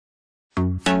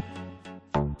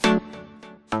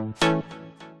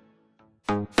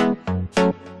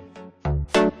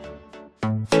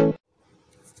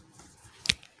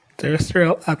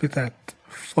Terrestrial habitat,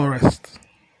 forest.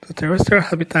 The terrestrial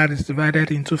habitat is divided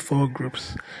into four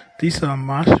groups. These are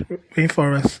marsh,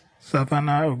 rainforest,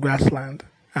 savanna or grassland,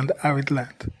 and arid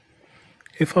land.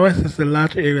 A forest is a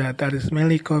large area that is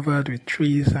mainly covered with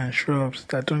trees and shrubs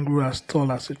that don't grow as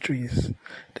tall as the trees.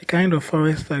 The kind of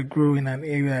forest that grow in an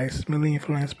area is mainly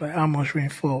influenced by how much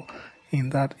rainfall in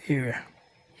that area.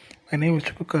 My name is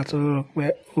Chukwuka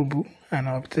Obu, and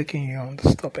I'll be taking you on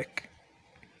this topic.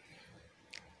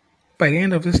 By the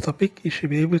end of this topic, you should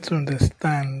be able to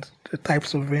understand the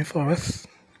types of rainforests,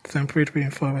 temperate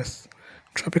rainforest,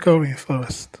 tropical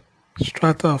rainforest,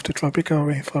 strata of the tropical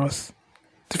rainforest,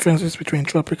 differences between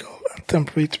tropical and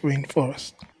temperate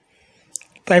rainforest.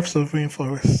 Types of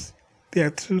rainforests. There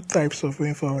are two types of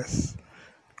rainforests,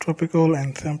 tropical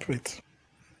and temperate.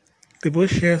 They both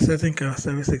share certain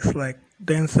characteristics like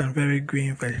dense and very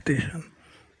green vegetation,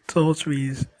 tall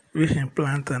trees, rich in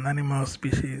plant and animal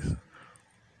species,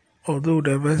 although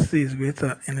diversity is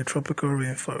greater in the tropical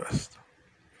rainforest.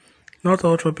 Not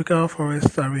all tropical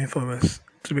forests are rainforests.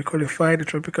 To be qualified a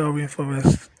tropical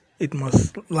rainforest, it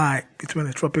must lie between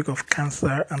the Tropic of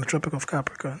Cancer and the Tropic of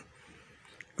Capricorn.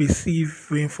 Receive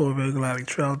rainfall regularly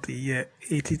throughout the year,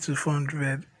 80 to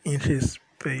 400 inches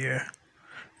per year.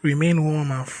 Remain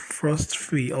warm and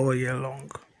frost-free all year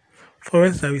long.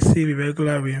 Forests that receive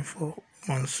irregular rainfall,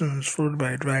 monsoons followed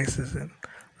by a dry season,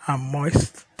 are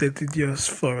moist, deciduous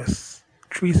forests.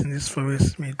 Trees in these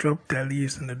forests may drop their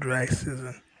leaves in the dry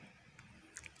season.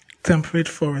 Temperate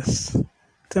forests.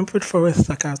 Temperate forests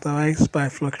are characterized by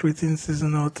fluctuating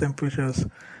seasonal temperatures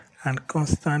and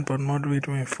constant but moderate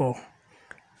rainfall.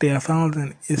 They are found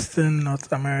in eastern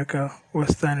North America,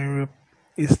 western Europe,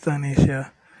 eastern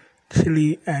Asia,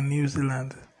 Chile, and New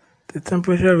Zealand. The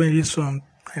temperature ranges from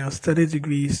 -30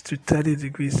 degrees to 30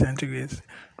 degrees centigrade,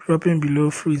 dropping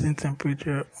below freezing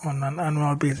temperature on an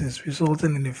annual basis,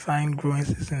 resulting in defined growing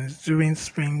seasons during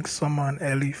spring, summer, and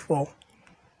early fall.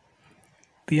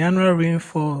 The annual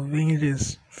rainfall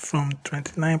ranges from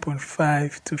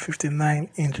 29.5 to 59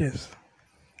 inches.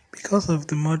 Because of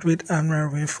the moderate annual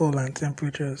rainfall and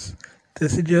temperatures,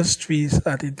 deciduous trees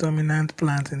are the dominant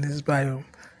plant in this biome.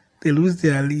 They lose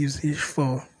their leaves each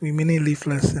fall, remaining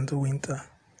leafless in the winter.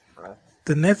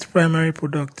 The net primary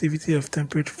productivity of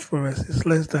temperate forests is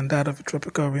less than that of a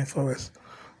tropical rainforest.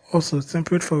 Also,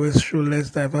 temperate forests show less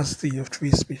diversity of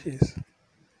tree species.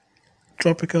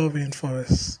 Tropical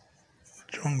rainforests,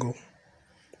 jungle.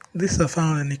 These are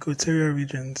found in equatorial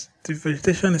regions. The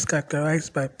vegetation is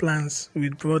characterized by plants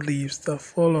with broad leaves that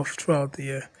fall off throughout the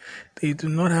year. They do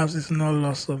not have seasonal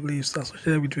loss of leaves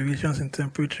associated with variations in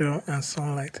temperature and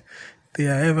sunlight. They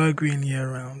are evergreen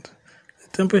year-round.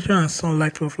 Temperature and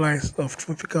sunlight profiles of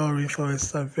tropical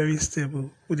rainforests are very stable,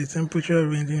 with the temperature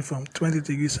ranging from 20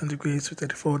 degrees centigrade to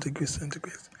 34 degrees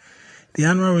centigrade. The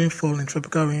annual rainfall in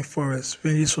tropical rainforests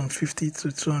ranges from 50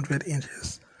 to 200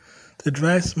 inches. The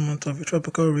driest month of a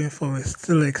tropical rainforest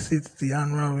still exceeds the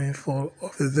annual rainfall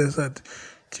of the desert.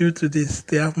 Due to this,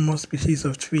 they have more species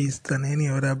of trees than any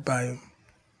other biome.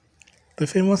 The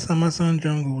famous Amazon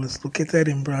jungle is located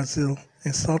in Brazil,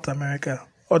 in South America.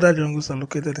 Other jungles are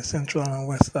located in Central and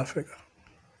West Africa.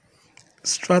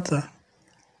 Strata,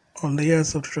 or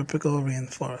layers of the tropical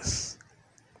rainforest.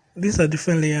 These are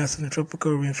different layers in the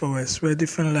tropical rainforest where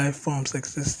different life forms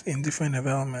exist in different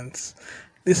environments.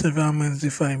 These environments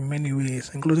differ in many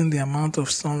ways, including the amount of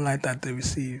sunlight that they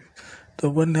receive, the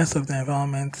wetness of the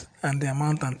environment, and the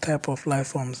amount and type of life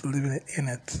forms living in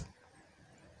it.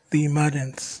 The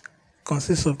emergence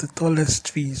consists of the tallest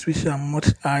trees, which are much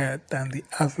higher than the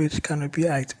average canopy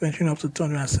height, ranging up to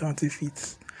 270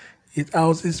 feet. It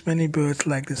houses many birds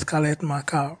like the scarlet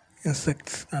macaw,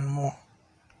 insects, and more.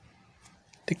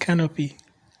 The canopy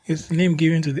is the name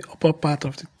given to the upper part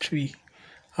of the tree,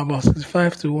 about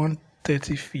 65 to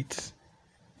 130 feet.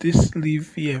 This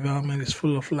leafy environment is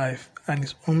full of life and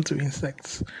is home to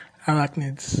insects,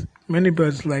 arachnids, many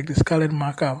birds like the scarlet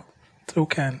macaw,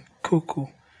 toucan, cuckoo,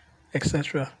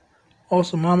 etc.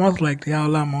 Also mammals like the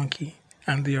howler monkey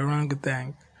and the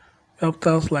orangutan,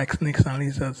 reptiles like snakes and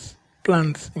lizards.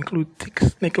 Plants include thick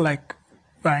snake-like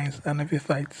vines and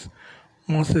epiphytes,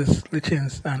 mosses,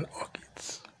 lichens, and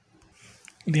orchids.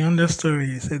 The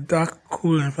understory is a dark,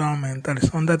 cool environment that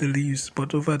is under the leaves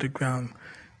but over the ground.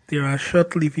 There are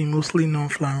short-living, mostly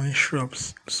non-flowering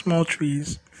shrubs, small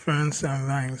trees, ferns, and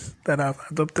vines that have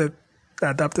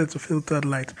adapted to filtered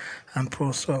light and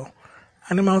poor soil.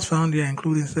 Animals found here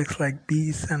include insects like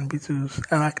bees and beetles,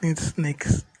 arachnids,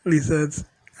 snakes, lizards,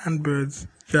 and birds,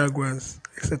 jaguars,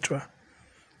 etc.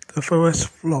 The forest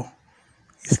floor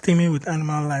is teeming with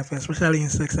animal life, especially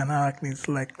insects and arachnids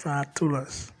like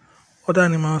tarantulas. Other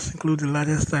animals include the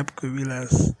largest type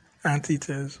gorillas,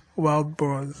 anteaters, wild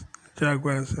boars,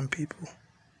 jaguars, and people.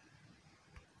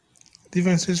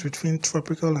 Differences between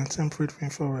tropical and temperate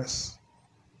rainforests.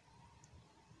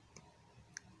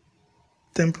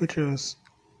 Temperatures: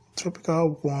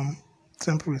 tropical warm,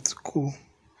 temperate cool.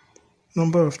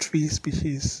 Number of tree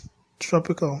species: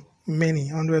 tropical many,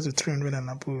 100 to 300 and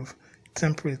above.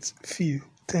 Temperate few,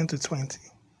 10 to 20.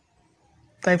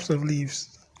 Types of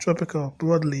leaves: tropical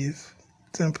broadleaf,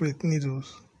 temperate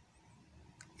needles.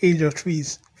 Age of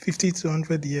trees: 50 to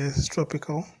 100 years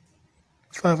tropical,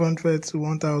 500 to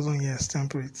 1000 years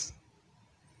temperate.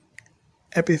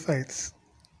 Epiphytes: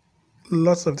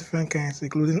 lots of different kinds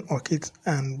including orchids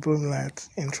and bromeliads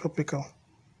in tropical.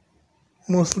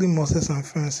 Mostly mosses and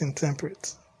ferns in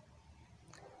temperate.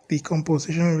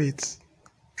 Decomposition rates: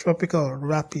 tropical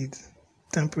rapid,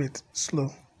 temperate slow.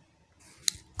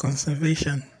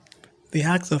 Conservation: the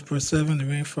act of preserving the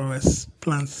rainforests,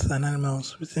 plants, and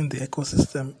animals within the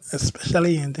ecosystem,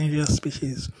 especially endangered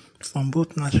species, from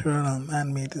both natural and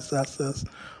man-made disasters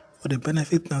for the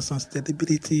benefit and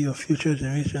sustainability of future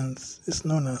generations, is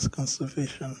known as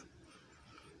conservation.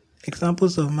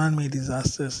 Examples of man-made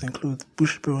disasters include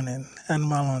bush burning,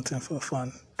 animal hunting for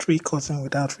fun, tree cutting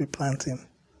without replanting,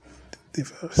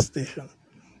 deforestation.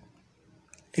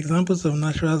 Examples of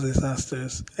natural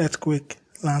disasters: earthquake,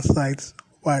 landslides,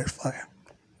 wildfire.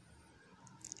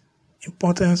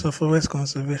 Importance of forest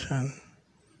conservation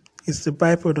is the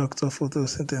byproduct of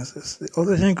photosynthesis. The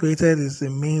oxygen created is the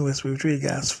main respiratory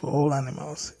gas for all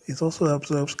animals. It also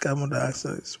absorbs carbon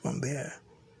dioxide from the air.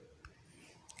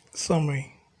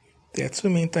 Summary: there are two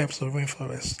main types of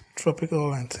rainforests,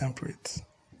 tropical and temperate.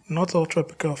 Not all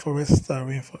tropical forests are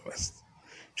rainforests.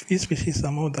 Tree species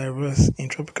are more diverse in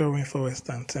tropical rainforest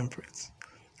than temperate.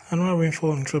 Annual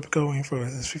rainfall in tropical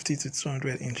rainforest is 50 to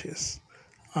 200 inches.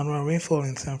 Annual rainfall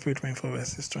in temperate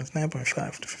rainforest is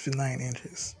 29.5 to 59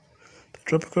 inches. The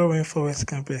tropical rainforest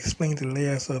can be explained in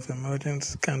layers of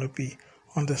emergent canopy,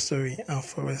 understory, and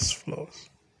forest floors.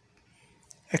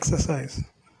 Exercise: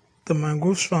 the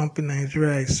mangrove swamp in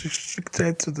Nigeria is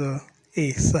restricted to the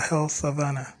A. Sahel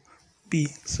savanna, B.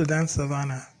 Sudan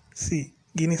savanna, C.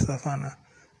 Guinea savanna,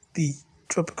 D.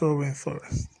 Tropical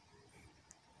rainforest.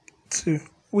 2.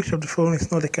 Which of the following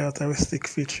is not a characteristic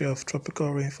feature of tropical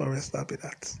rainforest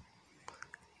habitat?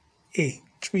 A.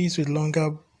 Trees with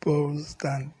longer boughs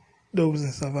than those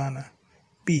in savanna.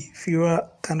 B. Fewer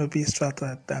canopy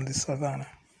strata than the savanna.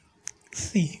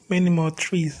 C. Many more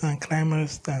trees and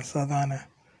climbers than savanna.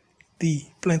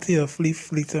 D. Plenty of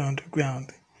leaf litter on the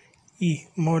ground. E.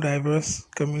 More diverse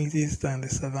communities than the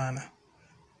savanna.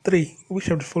 3. Which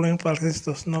of the following practices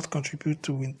does not contribute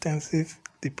to intensive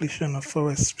depletion of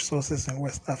forest resources in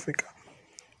West Africa?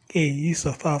 A. Use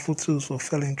of powerful tools for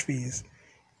felling trees.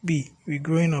 B.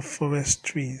 Regrowing of forest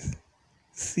trees.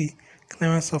 C.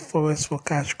 Clearance of forests for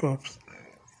cash crops.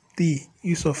 D.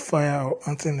 Use of fire or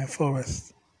hunting in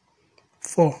forests.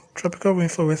 4. Tropical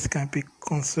rainforests can be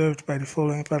conserved by the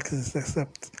following practices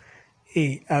except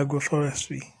A.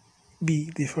 Agroforestry,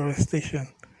 B. Deforestation,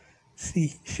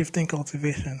 C. Shifting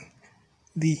cultivation,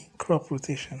 D. Crop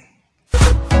rotation.